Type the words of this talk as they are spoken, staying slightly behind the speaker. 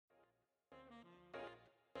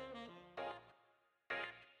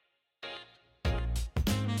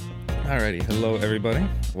Alrighty, hello everybody.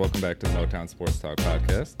 Welcome back to the Motown Sports Talk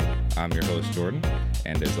podcast. I'm your host Jordan,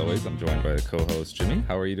 and as always, I'm joined by the co-host Jimmy.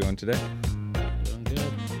 How are you doing today? Doing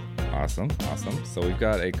good. Awesome. So we've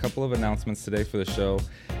got a couple of announcements today for the show,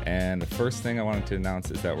 and the first thing I wanted to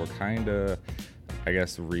announce is that we're kind of,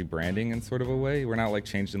 rebranding in sort of a way. We're not like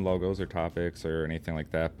changing logos or topics or anything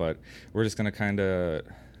like that, but we're just going to kind of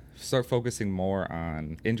start focusing more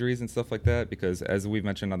on injuries and stuff like that, because as we've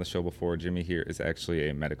mentioned on the show before, Jimmy here is actually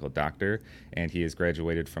a medical doctor, and he has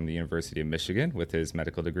graduated from the University of Michigan with his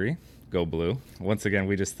medical degree. Go Blue. Once again,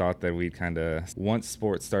 we just thought that we'd kind of, once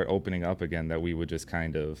sports start opening up again, that we would just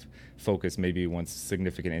kind of focus maybe once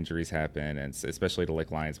significant injuries happen, and especially to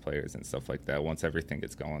like Lions players and stuff like that, once everything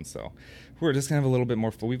gets going. So we're just going to have a little bit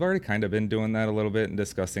more, we've already kind of been doing that a little bit and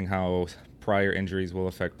discussing how prior injuries will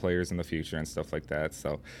affect players in the future and stuff like that.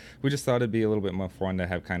 So we just thought it'd be a little bit more fun to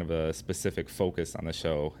have kind of a specific focus on the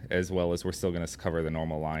show, as well as we're still going to cover the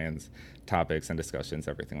normal Lions topics and discussions,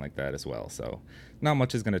 everything like that as well. So not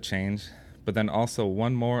much is going to change. But then also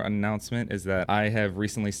one more announcement is that I have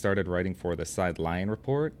recently started writing for the Side Lion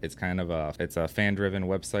Report. It's it's a fan-driven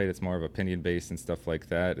website. It's more of opinion-based and stuff like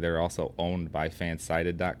that. They're also owned by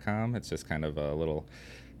fansided.com. It's just kind of a little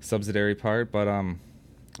subsidiary part. But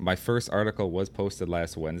my first article was posted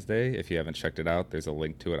last Wednesday. If you haven't checked it out, there's a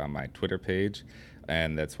link to it on my Twitter page,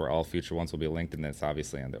 and that's where all future ones will be linked, and that's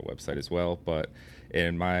obviously on their website as well. But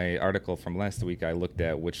in my article from last week, I looked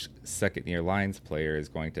at which second-year Lions player is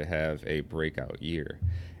going to have a breakout year.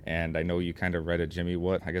 And I know you kind of read it, Jimmy.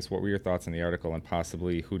 What were your thoughts on the article, and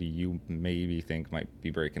possibly who do you maybe think might be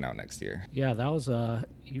breaking out next year? Yeah, that was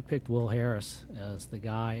you picked Will Harris as the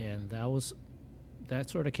guy, and that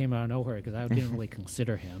sort of came out of nowhere because I didn't really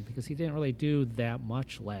consider him because he didn't really do that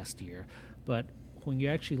much last year. But when you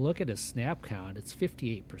actually look at his snap count, it's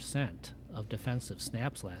 58% of defensive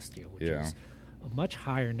snaps last year, which is a much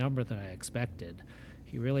higher number than I expected.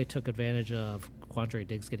 He really took advantage of Quandre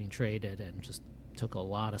Diggs getting traded and just took a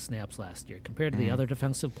lot of snaps last year. Compared to the other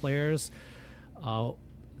defensive players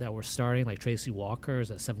that were starting, like Tracy Walker is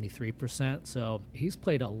at 73%. So he's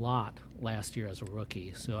played a lot last year as a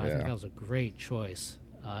rookie. So I think that was a great choice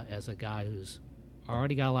as a guy who's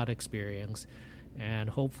already got a lot of experience and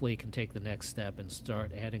hopefully can take the next step and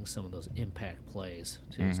start adding some of those impact plays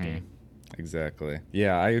to his game. Exactly.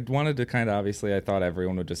 Yeah, I wanted to kind of, obviously, I thought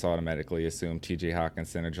everyone would just automatically assume T.J.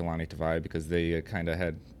 Hockenson or Jelani Tavai because they kind of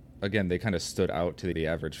had, again, they kind of stood out to the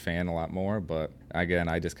average fan a lot more. But, again,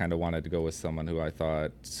 I just kind of wanted to go with someone who I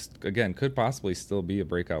thought, again, could possibly still be a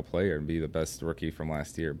breakout player and be the best rookie from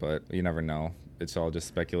last year. But you never know. It's all just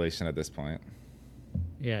speculation at this point.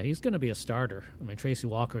 Yeah, he's going to be a starter. I mean, Tracy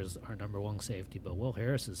Walker is our number one safety, but Will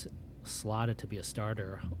Harris is slotted to be a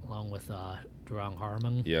starter along with Duron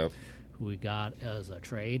Harmon. Yep. Who we got as a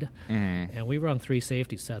trade. And we run 3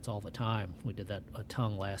 safety sets all the time. We did that a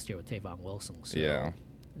ton last year with Tavon Wilson. So,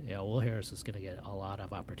 yeah, Will Harris is going to get a lot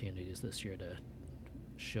of opportunities this year to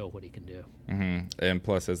show what he can do. And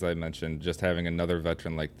plus, as I mentioned, just having another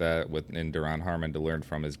veteran like that in Duron Harmon to learn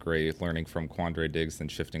from is great. Learning from Quandre Diggs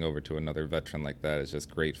and shifting over to another veteran like that is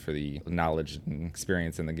just great for the knowledge and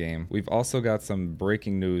experience in the game. We've also got some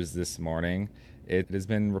breaking news this morning. It has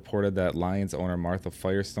been reported that Lions owner Martha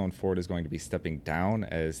Firestone Ford is going to be stepping down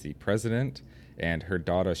as the president, and her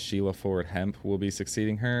daughter Sheila Ford Hemp will be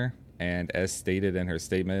succeeding her. And as stated in her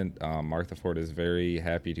statement, Martha Ford is very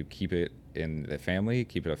happy to keep it in the family,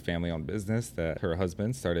 keep it a family-owned business that her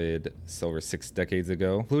husband started over 6 decades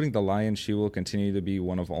ago. Including the Lions, she will continue to be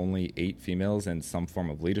one of only 8 females in some form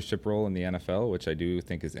of leadership role in the NFL, which I do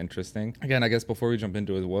think is interesting. Again, I guess before we jump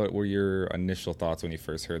into it, what were your initial thoughts when you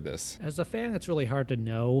first heard this? As a fan, it's really hard to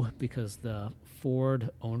know because the Ford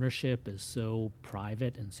ownership is so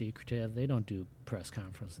private and secretive. They don't do press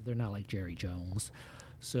conferences. They're not like Jerry Jones.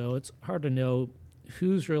 So it's hard to know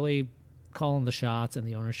who's really calling the shots in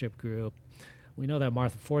the ownership group. We know that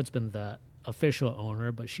Martha Ford's been the official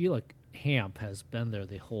owner, but Sheila Hamp has been there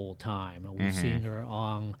the whole time. And we've seen her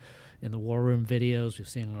in the War Room videos. We've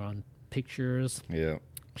seen her on pictures. Yeah.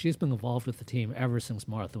 She's been involved with the team ever since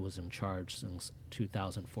Martha was in charge, since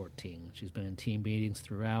 2014. She's been in team meetings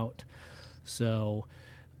throughout. So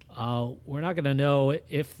we're not going to know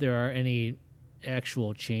if there are any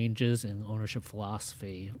actual changes in ownership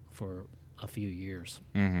philosophy for a few years.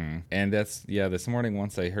 And that's, this morning,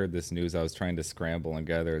 once I heard this news, I was trying to scramble and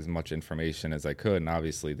gather as much information as I could, and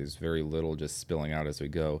obviously there's very little just spilling out as we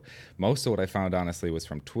go. Most of what I found, honestly, was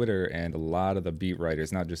from Twitter, and a lot of the beat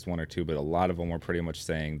writers, not just one or two, but a lot of them were pretty much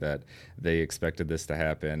saying that they expected this to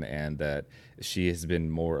happen and that she has been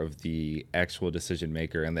more of the actual decision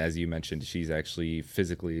maker. And as you mentioned, she's actually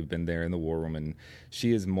physically been there in the war room, and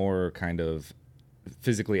she is more kind of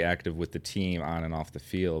physically active with the team on and off the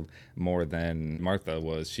field more than Martha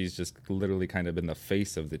was. She's just literally kind of been the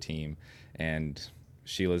face of the team, and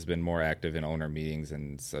Sheila's been more active in owner meetings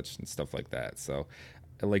and such and stuff like that. So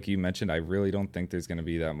like you mentioned, I really don't think there's going to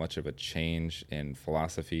be that much of a change in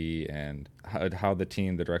philosophy and how the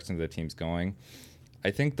direction of the team's going.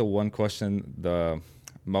 I think the one question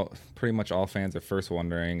pretty much all fans are first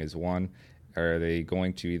wondering is, one, are they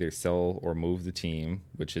going to either sell or move the team,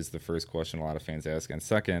 which is the first question a lot of fans ask. And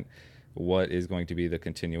second, what is going to be the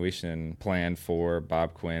continuation plan for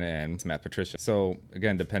Bob Quinn and Matt Patricia? So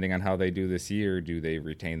again, depending on how they do this year, do they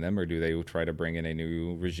retain them or do they try to bring in a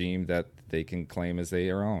new regime that they can claim as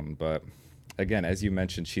their own? But again, as you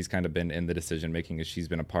mentioned, she's kind of been in the decision making as she's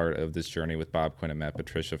been a part of this journey with Bob Quinn and Matt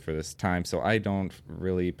Patricia for this time. So I don't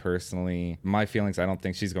really personally, my feelings, I don't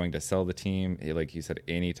think she's going to sell the team, like you said,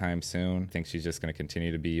 anytime soon. I think she's just going to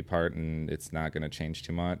continue to be a part and it's not going to change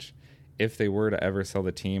too much. If they were to ever sell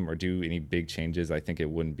the team or do any big changes, I think it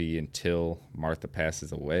wouldn't be until Martha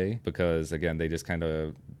passes away, because again, they just kind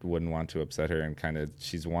of wouldn't want to upset her, and kind of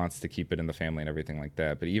she wants to keep it in the family and everything like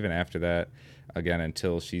that. But even after that, again,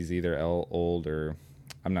 until she's either old or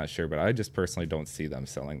I'm not sure, but I just personally don't see them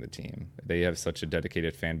selling the team. They have such a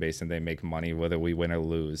dedicated fan base and they make money whether we win or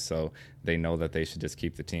lose, so they know that they should just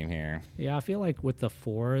keep the team here. Yeah, I feel like with the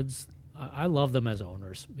Fords, I love them as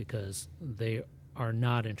owners because they are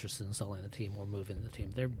not interested in selling the team or moving the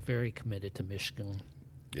team. They're very committed to Michigan.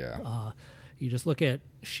 Yeah. You just look at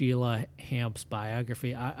Sheila Hamp's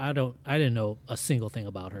biography. I didn't know a single thing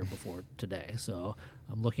about her before today. So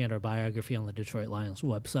I'm looking at her biography on the Detroit Lions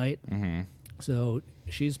website. Mm-hmm. So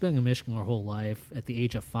she's been in Michigan her whole life. At the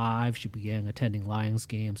age of 5, she began attending Lions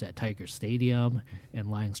games at Tiger Stadium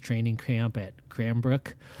and Lions training camp at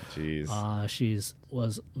Cranbrook. Jeez. She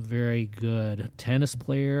was very good tennis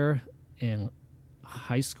player in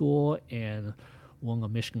high school and won a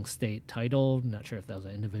Michigan State title. Not sure if that was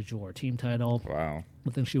an individual or team title. Wow.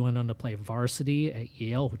 But then she went on to play varsity at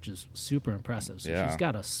Yale, which is super impressive. So Yeah. she's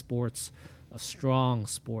got a strong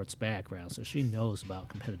sports background, so she knows about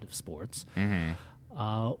competitive sports.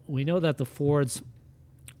 Mm-hmm. We know that the Fords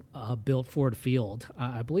built Ford Field.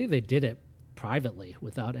 I believe they did it privately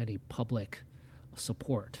without any public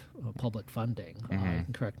support or public funding. You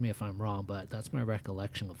can correct me if I'm wrong, but that's my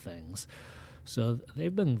recollection of things. So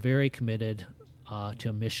they've been very committed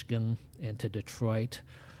to Michigan and to Detroit.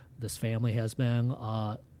 This family has been.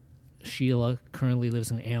 Sheila currently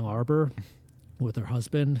lives in Ann Arbor with her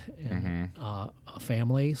husband and a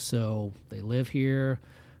family. So they live here.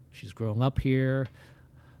 She's grown up here.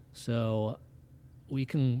 So we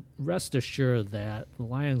can rest assured that the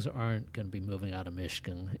Lions aren't going to be moving out of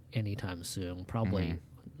Michigan anytime soon. Probably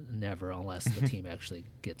never, unless the team actually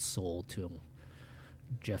gets sold to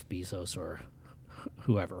Jeff Bezos or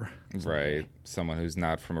whoever. Right. Someone who's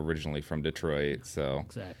not originally from Detroit. So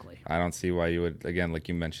Exactly. I don't see why you would, again, like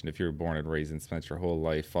you mentioned, if you were born and raised and spent your whole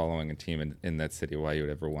life following a team in that city, why you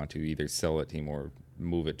would ever want to either sell a team or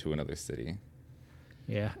move it to another city.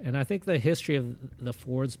 Yeah, and I think the history of the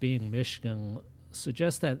Fords being Michigan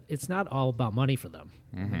suggests that it's not all about money for them.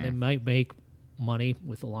 They might make money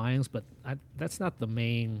with the Lions, but that's not the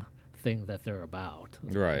main thing that they're about.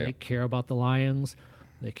 Right. They care about the Lions.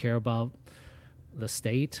 They care about the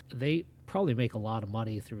state. They probably make a lot of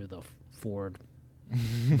money through the Ford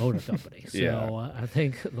Motor Company. So Yeah. I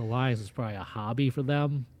think the Lions is probably a hobby for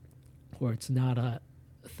them, where it's not a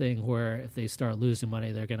thing where if they start losing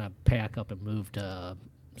money, they're going to pack up and move to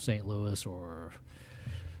St. Louis or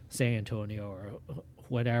San Antonio or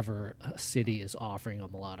whatever city is offering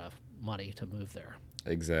them a lot of money to move there.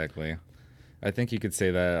 Exactly. I think you could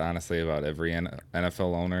say that honestly about every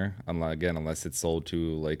NFL owner, unless it's sold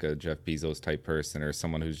to like a Jeff Bezos type person or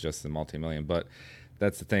someone who's just a multi-million. But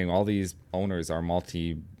that's the thing. All these owners are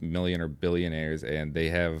multi-million or billionaires, and they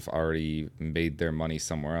have already made their money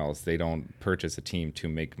somewhere else. They don't purchase a team to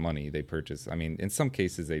make money. They purchase, I mean, in some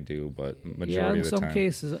cases they do, but majority of the time. In some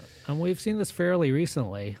cases, and we've seen this fairly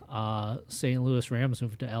recently. St. Louis Rams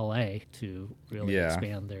moved to L.A. to really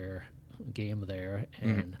expand their game there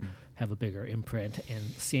and have a bigger imprint.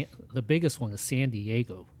 And the biggest one is San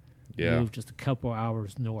Diego. Moved just a couple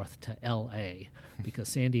hours north to L.A. because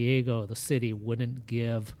San Diego, the city, wouldn't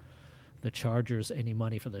give the Chargers any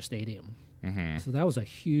money for their stadium. So that was a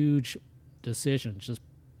huge decision, just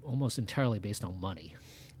almost entirely based on money.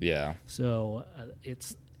 Yeah. So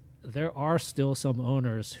there are still some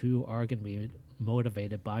owners who are going to be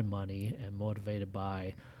motivated by money and motivated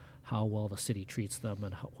by how well the city treats them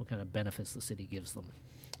and what kind of benefits the city gives them.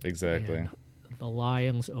 Exactly. And the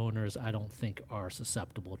Lions owners, I don't think, are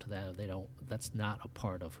susceptible to that. They don't. That's not a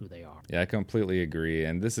part of who they are. Yeah, I completely agree.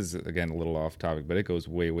 And this is, again, a little off topic, but it goes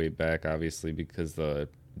way, way back, obviously, because the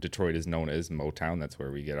Detroit is known as Motown. That's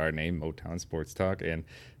where we get our name, Motown Sports Talk. And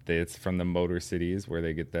it's from the Motor Cities where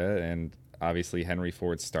they get that. And obviously, Henry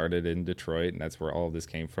Ford started in Detroit, and that's where all of this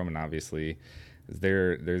came from. And obviously,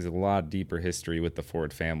 there's a lot deeper history with the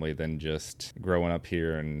Ford family than just growing up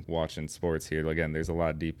here and watching sports here. Again, there's a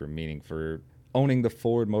lot deeper meaning for owning the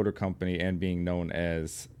Ford Motor Company and being known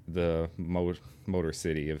as the Motor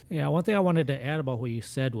City of. Yeah, one thing I wanted to add about what you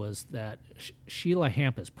said was that Sheila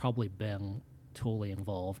Hamp has probably been totally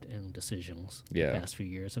involved in decisions the past few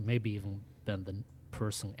years, and maybe even been the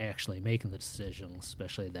person actually making the decisions,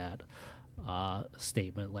 especially that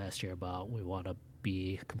statement last year about we want to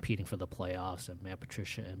be competing for the playoffs, and Matt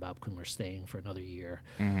Patricia and Bob Quinn are staying for another year.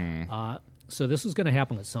 So this is going to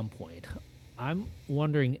happen at some point. I'm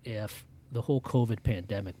wondering if the whole COVID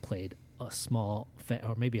pandemic played a small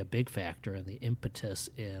or maybe a big factor in the impetus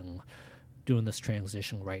in doing this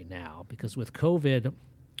transition right now, because with COVID,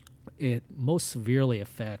 it most severely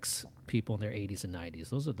affects people in their 80s and 90s.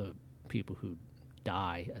 Those are the people who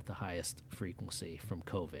die at the highest frequency from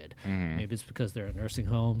COVID. Maybe it's because they're in nursing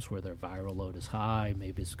homes where their viral load is high.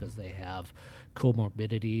 Maybe it's because they have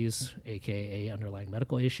comorbidities, aka underlying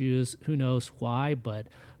medical issues. Who knows why? But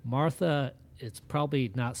Martha, it's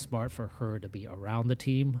probably not smart for her to be around the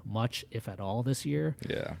team much, if at all, this year.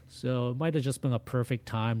 Yeah. So it might have just been a perfect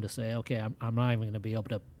time to say, okay, I'm not even going to be able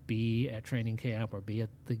to be at training camp or be at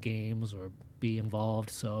the games or be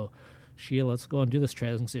involved. So, Sheila, let's go and do this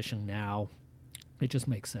transition now. It just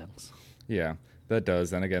makes sense. Yeah, that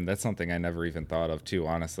does. And again, that's something I never even thought of too,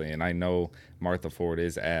 honestly. And I know Martha Ford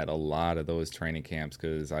is at a lot of those training camps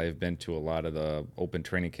because I've been to a lot of the open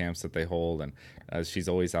training camps that they hold. And she's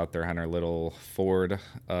always out there on her little Ford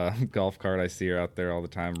golf cart. I see her out there all the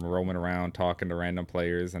time roaming around, talking to random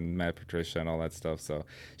players and Matt Patricia and all that stuff. So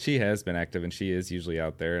she has been active, and she is usually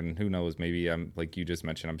out there. And who knows, maybe, like you just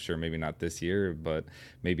mentioned, I'm sure maybe not this year, but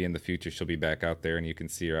maybe in the future she'll be back out there and you can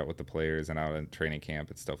see her out with the players and out in training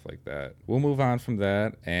camp and stuff like that. We'll move on from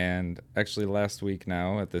that. And actually last week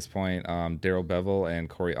now at this point, Darrell Bevell and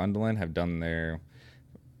Corey Undeland have done their,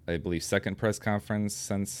 I believe, second press conference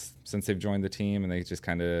since they've joined the team, and they just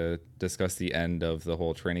kind of discussed the end of the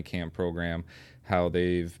whole training camp program, how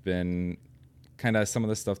they've been kind of some of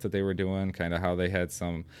the stuff that they were doing, kind of how they had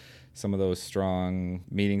some of those strong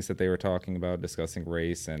meetings that they were talking about, discussing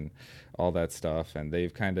race and all that stuff, and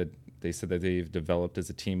they said that they've developed as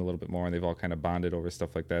a team a little bit more, and they've all kind of bonded over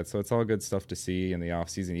stuff like that. So it's all good stuff to see in the off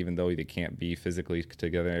season. Even though they can't be physically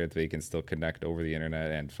together, they can still connect over the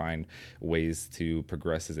internet and find ways to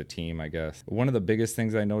progress as a team, I guess. One of the biggest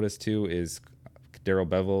things I noticed too is Darrell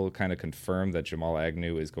Bevell kind of confirmed that Jamal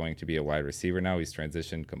Agnew is going to be a wide receiver now. He's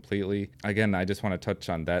transitioned completely. Again, I just want to touch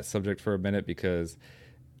on that subject for a minute because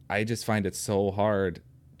I just find it so hard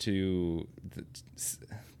to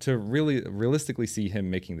really realistically see him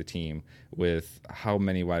making the team with how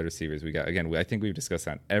many wide receivers we got. Again, I think we've discussed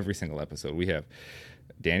that on every single episode. We have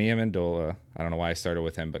Danny Amendola. I don't know why I started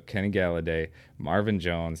with him, but Kenny Galladay, Marvin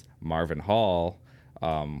Jones, Marvin Hall.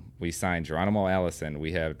 We signed Geronimo Allison.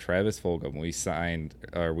 We have Travis Fulgham.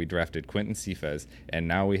 We drafted Quentin Cephas, and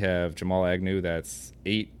now we have Jamal Agnew. That's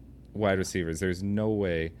 8 wide receivers. There's no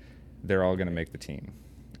way they're all going to make the team.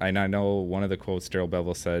 And I know one of the quotes Darrell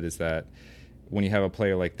Bevell said is that when you have a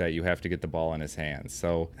player like that, you have to get the ball in his hands.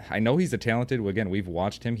 So I know he's a talented. Again, we've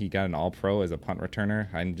watched him. He got an All-Pro as a punt returner.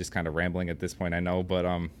 I'm just kind of rambling at this point, I know. But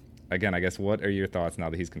again, I guess what are your thoughts now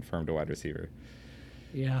that he's confirmed a wide receiver?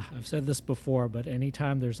 Yeah, I've said this before, but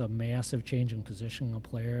anytime there's a massive change in position in a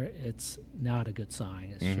player, it's not a good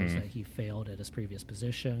sign. It shows that he failed at his previous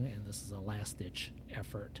position, and this is a last-ditch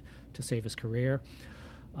effort to save his career.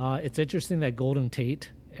 It's interesting that Golden Tate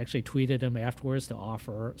actually tweeted him afterwards to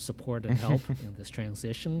offer support and help in this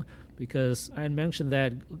transition, because I had mentioned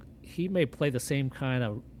that he may play the same kind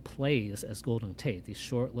of plays as Golden Tate, these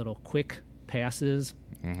short little quick passes,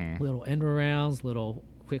 little end arounds, little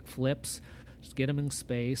quick flips, just get him in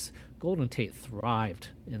space. Golden Tate thrived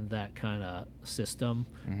in that kind of system,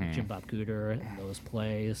 Jim Bob Cooter and those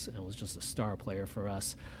plays, and was just a star player for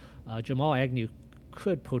us. Jamal Agnew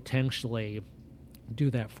could potentially do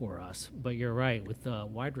that for us, but you're right, with the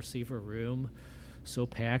wide receiver room so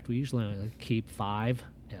packed, we usually only keep 5,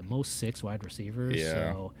 at most 6 wide receivers.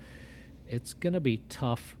 So it's going to be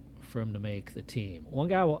tough for him to make the team. One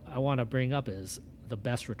guy I want to bring up is the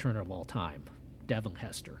best returner of all time, Devin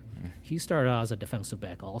Hester. He started out as a defensive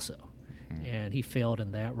back also, and he failed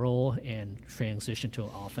in that role and transitioned to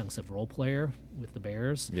an offensive role player with the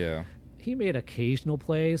Bears. he made occasional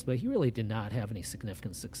plays, but he really did not have any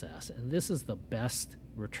significant success. And this is the best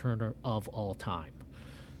returner of all time.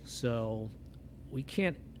 So we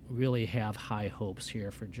can't really have high hopes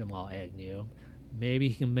here for Jamal Agnew. Maybe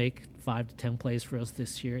he can make 5 to 10 plays for us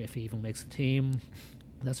this year if he even makes the team.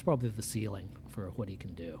 That's probably the ceiling for what he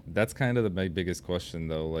can do. That's kind of the biggest question,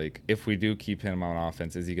 though. Like, if we do keep him on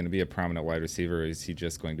offense, is he going to be a prominent wide receiver, or is he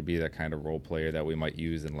just going to be that kind of role player that we might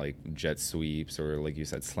use in, like, jet sweeps or, like you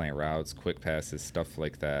said, slant routes, quick passes, stuff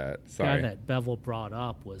like that? The guy that Bevel brought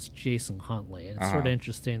up was Jason Huntley. And it's sort of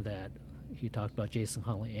interesting that he talked about Jason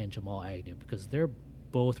Huntley and Jamal Agnew because they're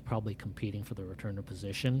both probably competing for the returner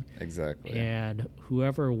position. Exactly. And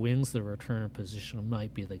whoever wins the returner position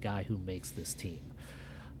might be the guy who makes this team.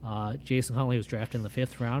 Jason Huntley was drafted in the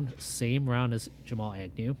 5th round, same round as Jamal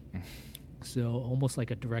Agnew. So almost like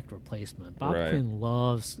a direct replacement. Bob Quinn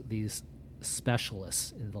loves these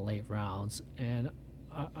specialists in the late rounds, and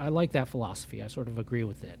I like that philosophy. I sort of agree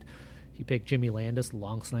with it. He picked Jimmy Landis, the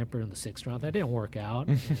long sniper, in the 6th round. That didn't work out,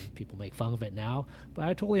 and people make fun of it now. But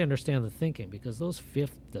I totally understand the thinking because those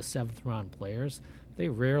 5th to 7th round players, they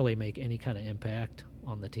rarely make any kind of impact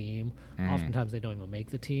on the team. Oftentimes they don't even make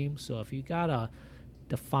the team. So if you got a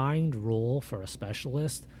defined role for a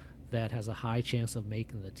specialist that has a high chance of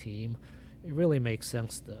making the team, it really makes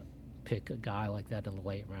sense to pick a guy like that in the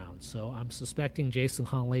late round. So I'm suspecting Jason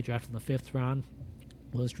Huntley, drafted in the 5th round,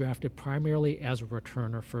 was drafted primarily as a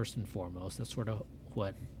returner first and foremost. That's sort of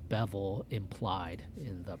what Bevel implied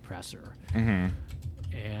in the presser.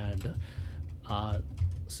 And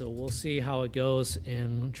so we'll see how it goes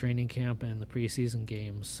in training camp and the preseason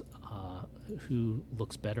games, who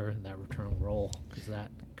looks better in that return role, because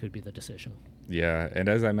that could be the decision. Yeah, and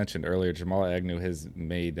as I mentioned earlier, Jamal Agnew has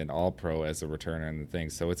made an All-Pro as a returner and the thing,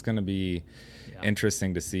 so it's going to be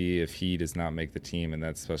interesting to see if he does not make the team in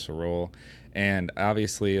that special role. And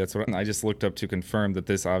obviously, that's what I just looked up to confirm that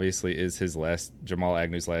this obviously is Jamal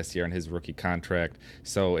Agnew's last year on his rookie contract.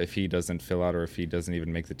 So if he doesn't fill out or if he doesn't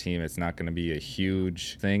even make the team, it's not going to be a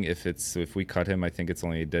huge thing. If we cut him, I think it's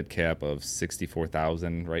only a dead cap of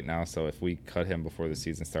 $64,000 right now. So if we cut him before the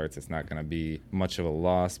season starts, it's not going to be much of a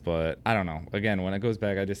loss. But I don't know. Again, when it goes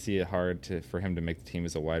back, I just see it hard for him to make the team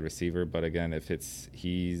as a wide receiver. But again, if in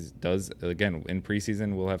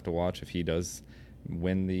preseason, we'll have to watch if he does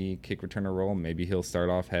win the kick returner role. Maybe he'll start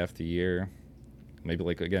off half the year.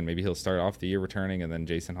 Maybe he'll start off the year returning, and then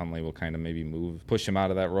Jason Huntley will kind of maybe push him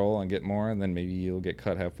out of that role and get more, and then maybe he'll get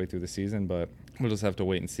cut halfway through the season. But we'll just have to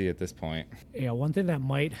wait and see at this point. Yeah, one thing that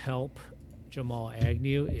might help Jamal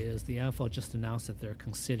Agnew is the NFL just announced that they're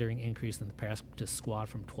considering increasing the practice squad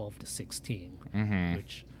from 12 to 16,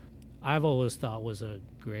 which I've always thought was a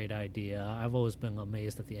great idea. I've always been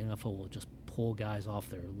amazed that the NFL will just pull guys off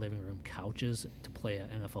their living room couches to play an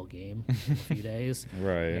NFL game in a few days.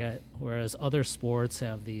 Right. Yeah, whereas other sports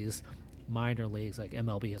have these minor leagues, like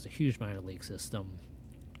MLB has a huge minor league system.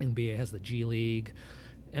 NBA has the G League.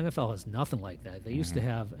 NFL has nothing like that. They used to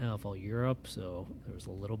have NFL Europe, so there was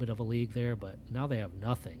a little bit of a league there, but now they have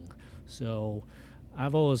nothing. So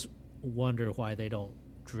I've always wondered why they don't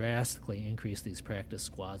drastically increase these practice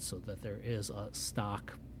squads so that there is a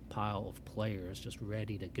stockpile of players just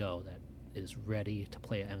ready to go that is ready to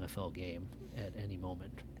play an NFL game at any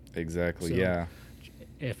moment. Exactly, so yeah.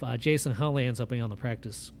 If Jason Huntley ends up being on the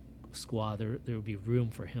practice squad, there would be room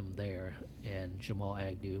for him there, and Jamal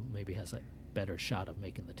Agnew maybe has a better shot of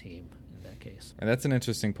making the team in that case. And that's an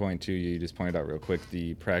interesting point, too. You just pointed out real quick,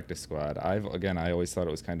 the practice squad. I always thought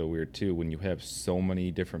it was kind of weird, too, when you have so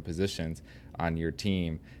many different positions on your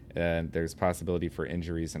team, and there's possibility for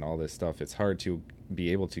injuries and all this stuff. It's hard to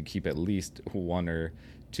be able to keep at least one or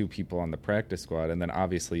two people on the practice squad, and then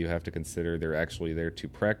obviously you have to consider they're actually there to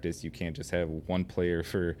practice. You can't just have one player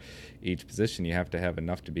for each position. You have to have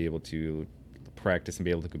enough to be able to practice and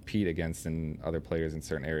be able to compete against other players in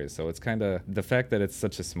certain areas. So it's kind of the fact that it's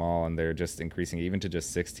such a small and they're just increasing even to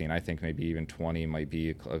just 16. I think maybe even 20 might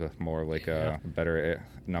be more like a better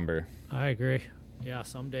number. I agree. Yeah,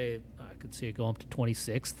 someday I could see it go up to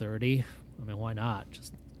 26, 30. I mean, why not?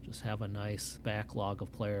 Just have a nice backlog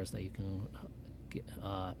of players that you can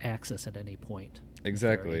access at any point.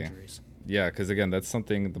 Exactly. Yeah, because again, that's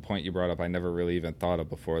something, the point you brought up, I never really even thought of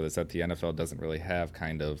before, is that the NFL doesn't really have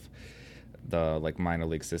kind of the minor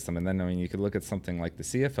league system. And then, I mean, you could look at something like the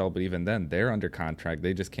CFL, but even then, they're under contract.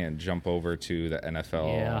 They just can't jump over to the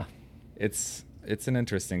NFL. Yeah. it's an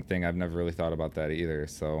interesting thing. I've never really thought about that either.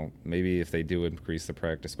 So maybe if they do increase the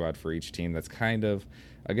practice squad for each team, that's kind of,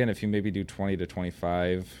 again, if you maybe do 20 to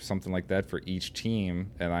 25, something like that for each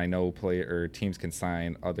team, and I know teams can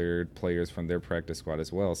sign other players from their practice squad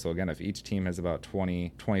as well. So again, if each team has about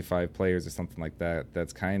 20, 25 players or something like that,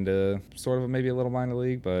 that's kind of sort of maybe a little minor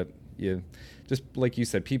league, but yeah, just like you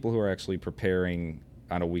said, people who are actually preparing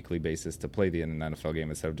on a weekly basis to play in an NFL game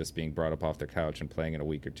instead of just being brought up off their couch and playing in a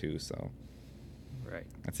week or two. So right,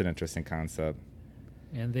 that's an interesting concept.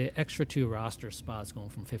 And the extra 2 roster spots going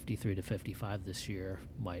from 53 to 55 this year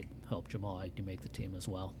might help Jamal Agnew make the team as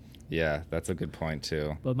well. Yeah, that's a good point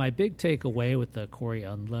too. But my big takeaway with the Corey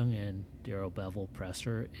Undlin and Darrell Bevell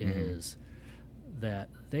presser is that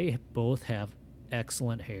they both have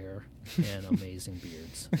excellent hair and amazing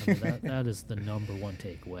beards. I mean, that is the number one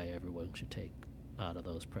takeaway everyone should take out of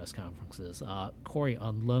those press conferences. Corey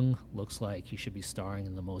Undlin looks like he should be starring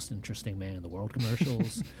in the Most Interesting Man in the World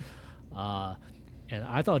commercials. And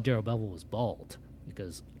I thought Darrell Bevell was bald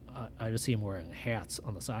because I just see him wearing hats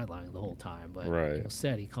on the sideline the whole time. But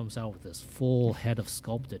instead, he comes out with this full head of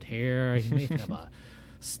sculpted hair. He may have a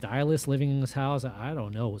stylist living in his house. I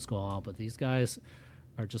don't know what's going on, but these guys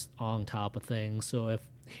are just on top of things. So if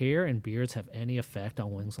hair and beards have any effect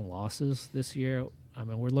on wins and losses this year, I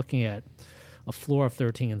mean, we're looking at a floor of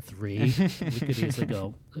 13-3. We could easily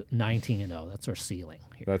go 19-0. That's our ceiling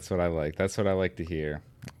here. That's what I like. That's what I like to hear.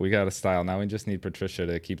 We got a style. Now we just need Patricia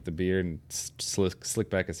to keep the beard and slick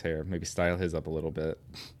back his hair. Maybe style his up a little bit.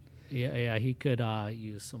 Yeah, he could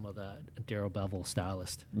use some of that Darrell Bevell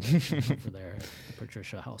stylist for their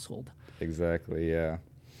Patricia household. Exactly, yeah.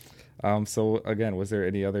 So, again, was there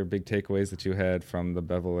any other big takeaways that you had from the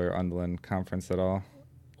Bevell or Undlin conference at all?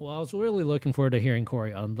 Well, I was really looking forward to hearing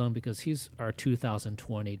Corey Undlin because he's our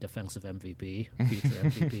 2020 defensive MVP, future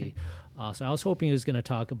MVP. So I was hoping he was going to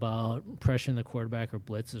talk about pressuring the quarterback or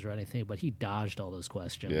blitzes or anything, but he dodged all those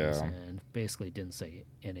questions and basically didn't say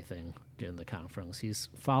anything during the conference. He's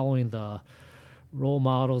following the role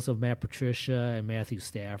models of Matt Patricia and Matthew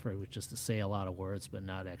Stafford, which is to say a lot of words but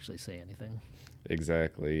not actually say anything.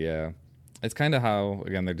 Exactly, yeah. It's kind of how,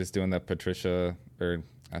 again, they're just doing that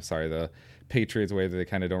the Patriots way that they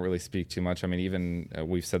kind of don't really speak too much. I mean, even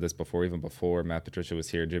we've said this before, even before Matt Patricia was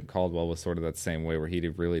here, Jim Caldwell was sort of that same way where he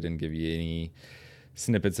really didn't give you any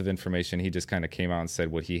snippets of information. He just kind of came out and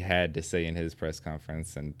said what he had to say in his press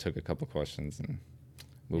conference and took a couple questions and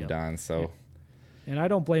moved on. So, and I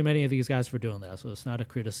don't blame any of these guys for doing that. So it's not a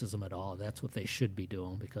criticism at all. That's what they should be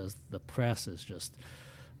doing because the press is just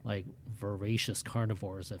like voracious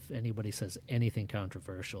carnivores. If anybody says anything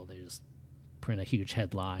controversial, they just print a huge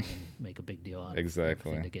headline and make a big deal out of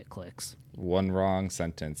it to get clicks. One wrong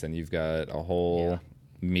sentence and you've got a whole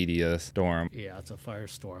media storm. Yeah, it's a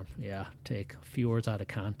firestorm. Yeah, take a few words out of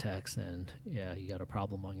context and you got a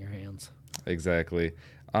problem on your hands. Exactly.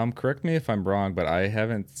 Correct me if I'm wrong, but I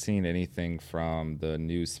haven't seen anything from the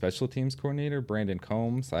new special teams coordinator, Brandon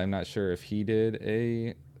Combs. I'm not sure if he did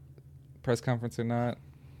a press conference or not.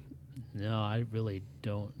 No, I really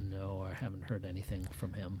don't know. I haven't heard anything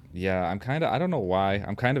from him. Yeah, I don't know why.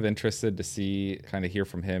 I'm kind of interested to hear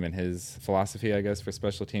from him and his philosophy, I guess, for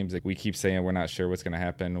special teams. Like we keep saying we're not sure what's going to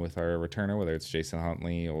happen with our returner, whether it's Jason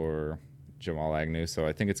Huntley or Jamal Agnew. So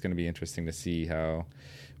I think it's going to be interesting to see how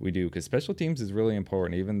we do because special teams is really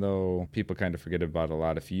important, even though people kind of forget about it a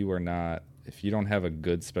lot. If you don't have a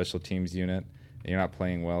good special teams unit, and you're not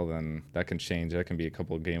playing well, then that can change. That can be a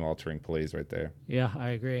couple of game-altering plays right there. Yeah, I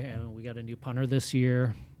agree. And we got a new punter this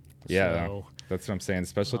year. Yeah, that's what I'm saying.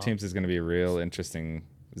 Special teams is going to be a real interesting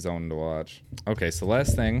zone to watch. Okay, so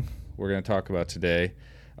last thing we're going to talk about today,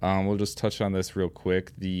 we'll just touch on this real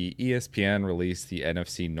quick. The ESPN released the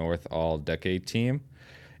NFC North All-Decade team,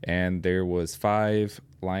 and there was 5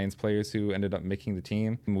 Lions players who ended up making the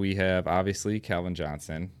team. We have, obviously, Calvin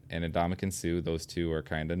Johnson and Ndamukong Suh. Those two are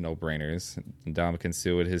kind of no-brainers. Ndamukong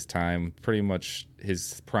Suh at his time, pretty much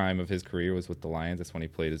his prime of his career was with the Lions. That's when he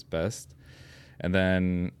played his best. And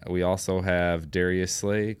then we also have Darius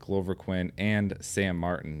Slay, Glover Quinn, and Sam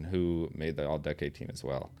Martin, who made the All-Decade team as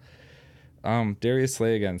well. Darius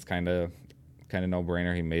Slay, again, is kind of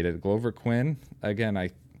no-brainer. He made it. Glover Quinn, again,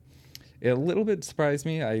 it a little bit surprised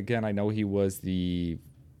me. I know he was the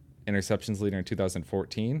interceptions leader in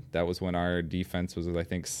 2014. That was when our defense was, I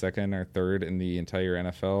think, second or third in the entire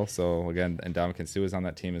NFL. So, again, Ndamukong Suh is on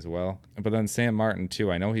that team as well. But then Sam Martin,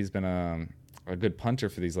 too. I know he's been a good punter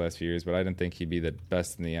for these last few years, but I didn't think he'd be the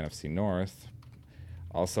best in the NFC North.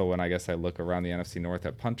 Also, when I look around the NFC North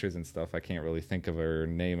at punters and stuff, I can't really think of or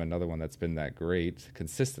name another one that's been that great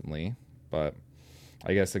consistently. But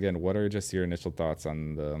I guess, again, what are just your initial thoughts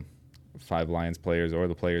on the 5 Lions players or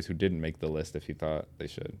the players who didn't make the list if you thought they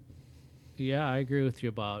should. Yeah, I agree with you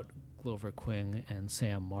about Glover Quinn and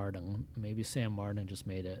Sam Martin. Maybe Sam Martin just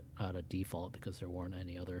made it out of default because there weren't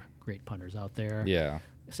any other great punters out there. Yeah.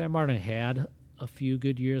 Sam Martin had a few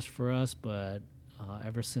good years for us, but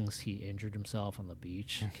ever since he injured himself on the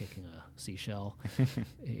beach kicking a seashell,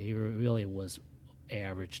 he really was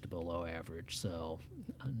average to below average. So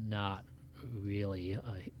not really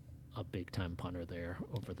a big-time punter there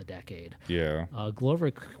over the decade. Yeah. Glover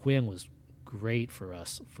Quinn was great for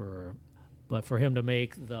us, but for him to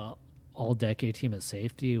make the all-decade team at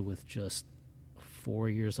safety with just 4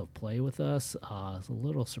 years of play with us is a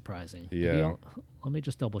little surprising. Yeah. Let me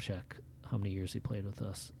just double-check how many years he played with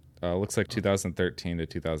us. Looks like 2013 to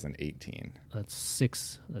 2018. That's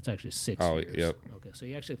 6. That's actually 6 Oh, years. yep. Okay, so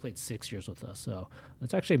he actually played 6 years with us. So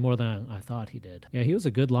that's actually more than I thought he did. Yeah, he was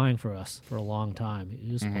a good line for us for a long time.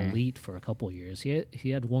 He was elite for a couple of years. He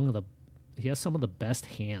has some of the best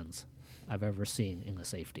hands I've ever seen in a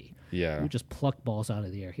safety. Yeah. He would just pluck balls out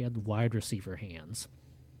of the air. He had wide receiver hands.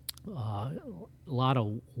 A lot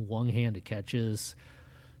of one-handed catches.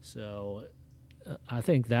 So I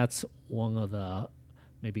think that's one of the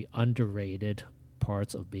maybe underrated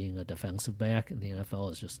parts of being a defensive back in the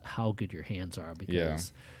NFL is just how good your hands are,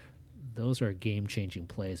 because those are game-changing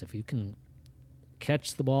plays. If you can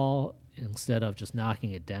catch the ball instead of just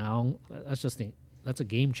knocking it down, that's a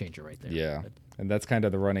game changer right there. Yeah. And that's kind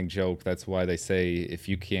of the running joke. That's why they say if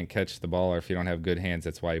you can't catch the ball or if you don't have good hands,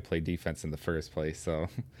 that's why you play defense in the first place. So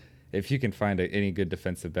if you can find any good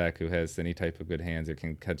defensive back who has any type of good hands or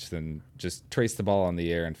can catch them, just trace the ball on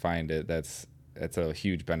the air and find it, that's a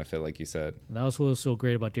huge benefit, like you said. And that was what was so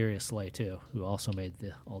great about Darius Slay, too, who also made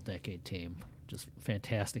the all-decade team. Just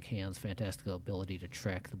fantastic hands, fantastic ability to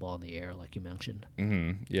track the ball in the air, like you mentioned.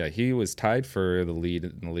 Mm-hmm. Yeah, he was tied for the lead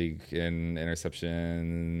in the league in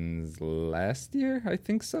interceptions last year, I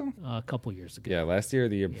think so. A couple years ago. Yeah, last year or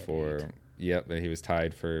the year before. 8. Yep, he was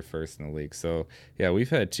tied for first in the league. So, yeah, we've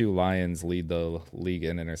had 2 Lions lead the league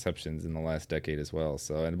in interceptions in the last decade as well.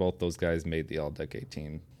 So, and both those guys made the all-decade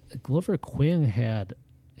team. Glover Quinn had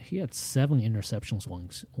 7 interceptions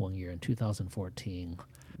one year in 2014.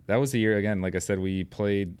 That was the year, again, like I said, we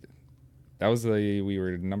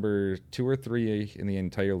were number 2 or 3 in the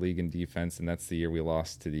entire league in defense, and that's the year we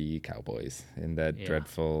lost to the Cowboys in that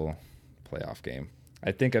dreadful playoff game.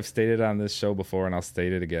 I think I've stated on this show before, and I'll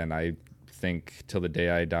state it again. I think till the day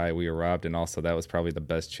I die, we were robbed, and also that was probably the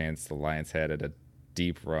best chance the Lions had at a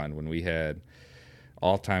deep run when we had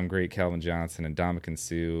all-time great Calvin Johnson and Ndamukong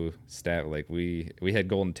Suh. We had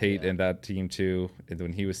Golden Tate in that team too, and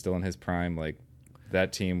when he was still in his prime, like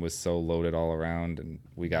that team was so loaded all around, and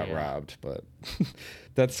we got robbed. But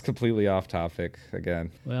that's completely off topic again.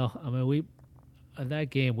 Well, I mean, in that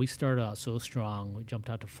game, we started out so strong. We jumped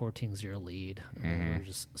out to 14-0 lead. We were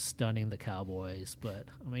just stunning the Cowboys. But,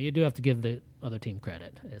 I mean, you do have to give the other team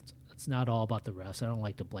credit. It's not all about the refs. I don't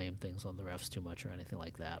like to blame things on the refs too much or anything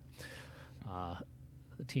like that.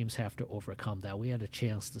 The teams have to overcome that. We had a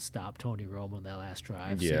chance to stop Tony Romo in that last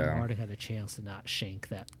drive. Yeah. Sam Martin had a chance to not shank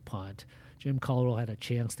that punt. Jim Caldwell had a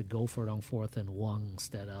chance to go for it on 4th and 1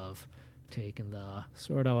 instead of taking the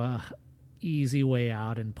sort of easy way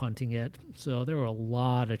out and punting it. So there were a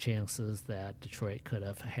lot of chances that Detroit could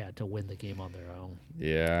have had to win the game on their own.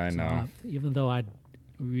 Yeah, I know. Even though I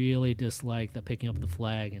really dislike the picking up the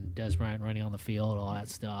flag and Des Bryant running on the field, all that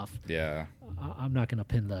stuff. Yeah. I'm not going to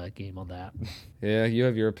pin the game on that. Yeah, you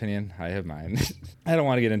have your opinion. I have mine. I don't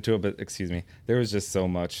want to get into it, but excuse me. There was just so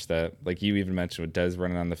much that, like you even mentioned with Des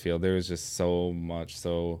running on the field, there was just so much,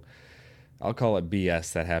 I'll call it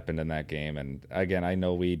BS that happened in that game. And again, I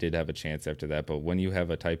know we did have a chance after that, but when you have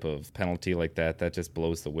a type of penalty like that, that just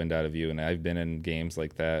blows the wind out of you. And I've been in games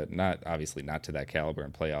like that, obviously not to that caliber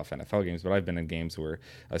in playoff NFL games, but I've been in games where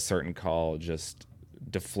a certain call just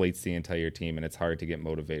deflates the entire team, and it's hard to get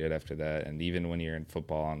motivated after that. And even when you're in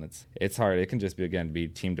football, and it's hard, it can just be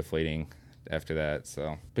team deflating after that.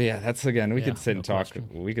 So, but yeah, that's again, we could sit and talk. Question.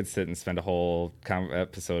 We could sit and spend a whole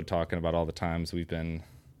episode talking about all the times we've been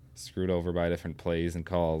screwed over by different plays and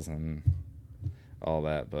calls and all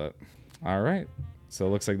that. But all right, so it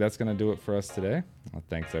looks like that's going to do it for us today. Well,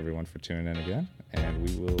 thanks everyone for tuning in again, and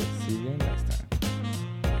we will see you next time.